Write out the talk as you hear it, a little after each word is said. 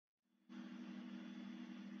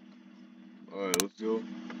Alright, let's go.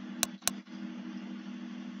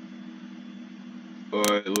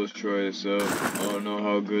 Alright, let's try this out. I don't know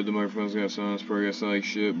how good the microphone's gonna sound. It's probably gonna sound like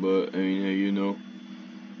shit, but I mean, hey, you know.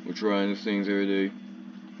 We're trying new things every day.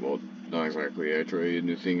 Well, not exactly. I try a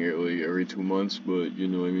new thing every 2 months, but you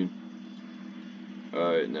know what I mean.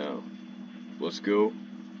 Alright, now. Let's go.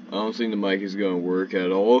 I don't think the mic is gonna work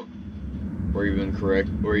at all. Or even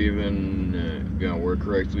gonna work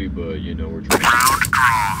correctly, but you know, we're trying.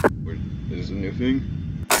 This is a new thing.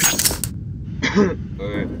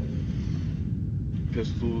 Alright.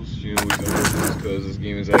 Pistols, you know, we got pistols because this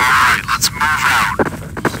game is actually. Alright, let's move out.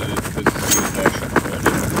 Because this game is actually fun.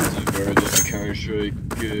 Better than the Counter-Strike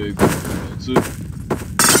that's it.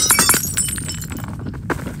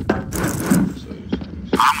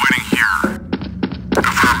 I'm waiting here.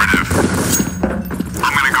 Affirmative.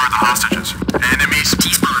 I'm gonna guard the hostages. Enemies.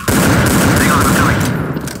 T-spawn. Hang on, I'm coming.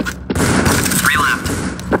 3 left.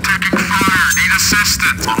 Taking fire. Need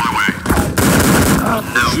assistance. On my way.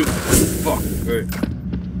 No. Shit. Fuck. Alright.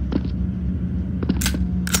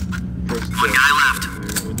 One guy left.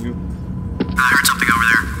 I heard something over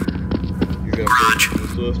there. You got Garage.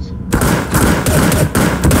 left.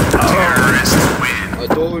 Terrorists win. I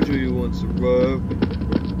told you you want to survive.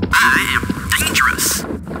 I am dangerous.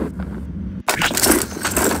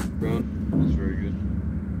 Round. That's very good.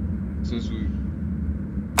 Since we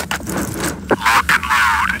Lock and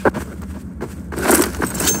load.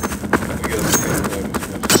 got the game live as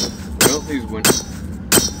possible. I don't think he's winning.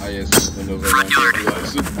 Ah, yes, Windows are not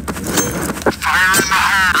realize it. Fire in the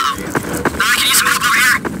hole. Can you use some help over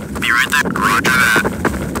here? Be right there. Roger that.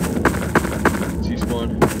 T-spawn.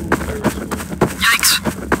 Yikes.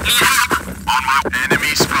 Need help. On my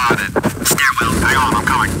enemy spotted. Stairwell. Hang on, I'm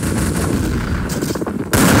coming.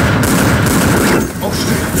 Oh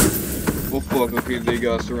shit! Oh fuck, okay, they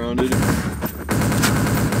got surrounded.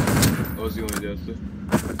 That was the only death.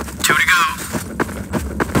 2 to go.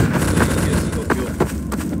 Yes, he'll kill.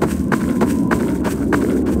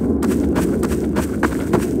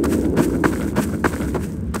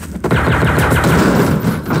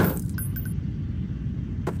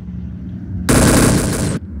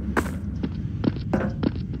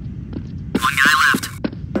 One guy left.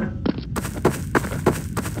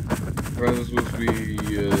 Probably was supposed to be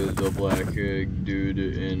the black dude,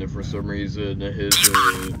 and for some reason his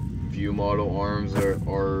view model arms are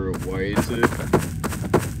white.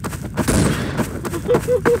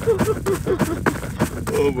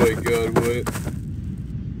 Oh my god, what?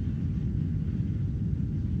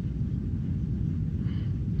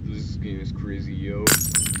 This game is crazy, yo.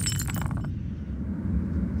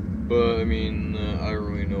 But, I mean, I don't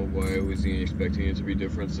really know why I was even expecting it to be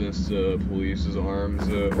different since the police's arms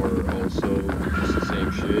are also just the same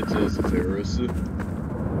shit as the terrorists. The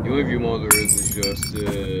only view model there is just,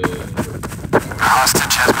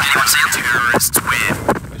 Hostage has been taken. Terrorists win.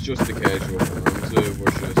 it's just the casual arms, or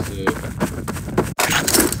just,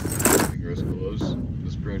 fingers gloves.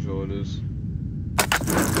 That's pretty much all it is.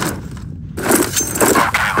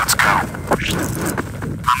 Okay, let's go. I'm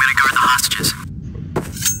gonna guard the hostages.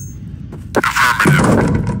 Affirmative.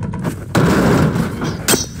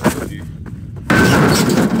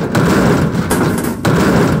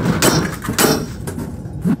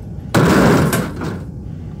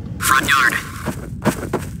 Front yard.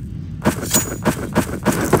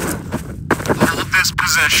 Hold this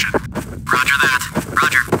position. Roger that.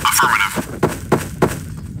 Roger. Affirmative.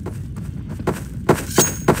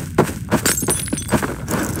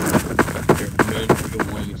 Careful, man. We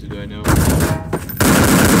don't want you to die now.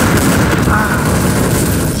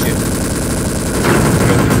 Shit.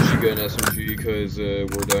 She got an SMG because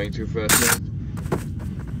we're dying too fast now.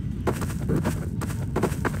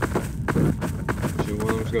 Shit, one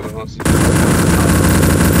of them's got a hostage.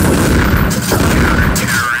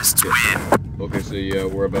 Terrorists win. Okay, so yeah,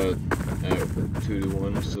 we're about at 2 to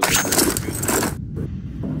 1, so that's pretty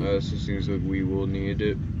good. So it seems like we will need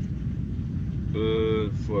it.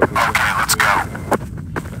 Fuck. Okay, let's go.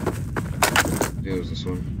 Yeah, it was this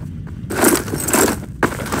one.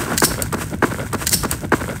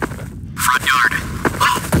 Front yard.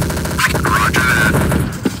 Roger that.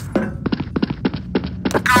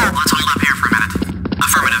 Let's hold up here for a minute.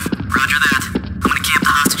 Affirmative. Roger that. I'm gonna camp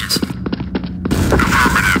the hostages.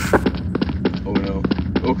 Affirmative. Oh no.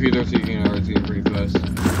 Okay, they're taking our team pretty fast.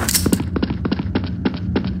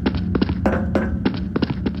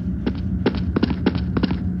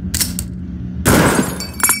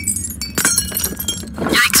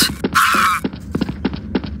 Yikes.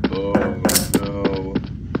 Oh no.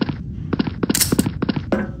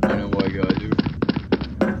 I know what I gotta do.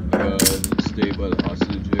 I gotta stay by the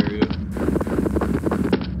hostage area.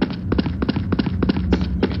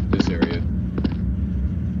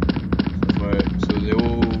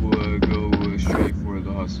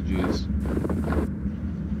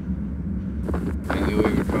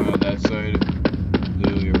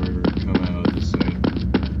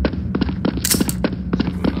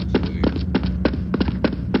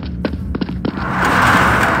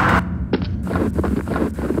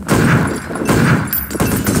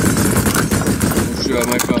 job,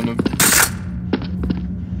 I found him.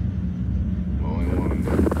 Only one of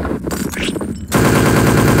them.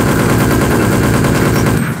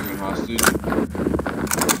 Hostage.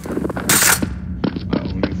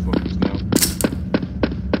 Let me focus now.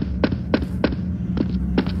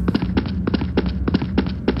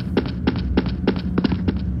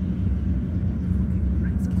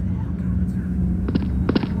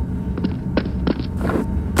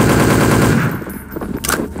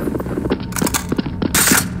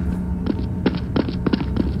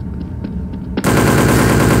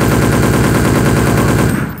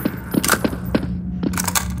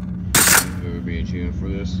 For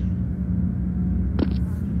this.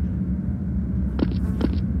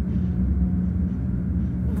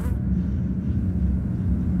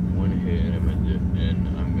 One hit and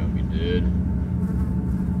I'm gonna be dead.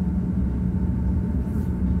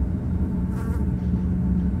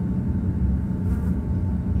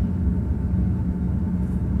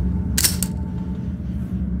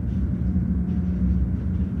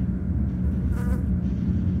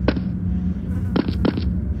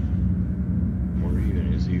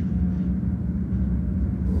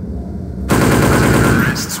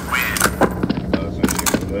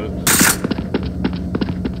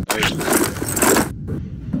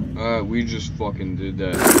 We just fucking did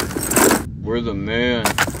that. We're the man.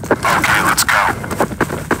 Okay, let's go.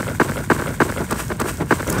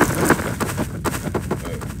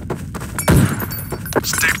 Right.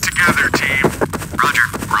 Stick together, team. Roger.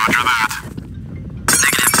 Roger that.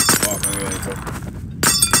 Negative. Oh,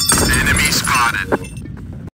 Enemy spotted.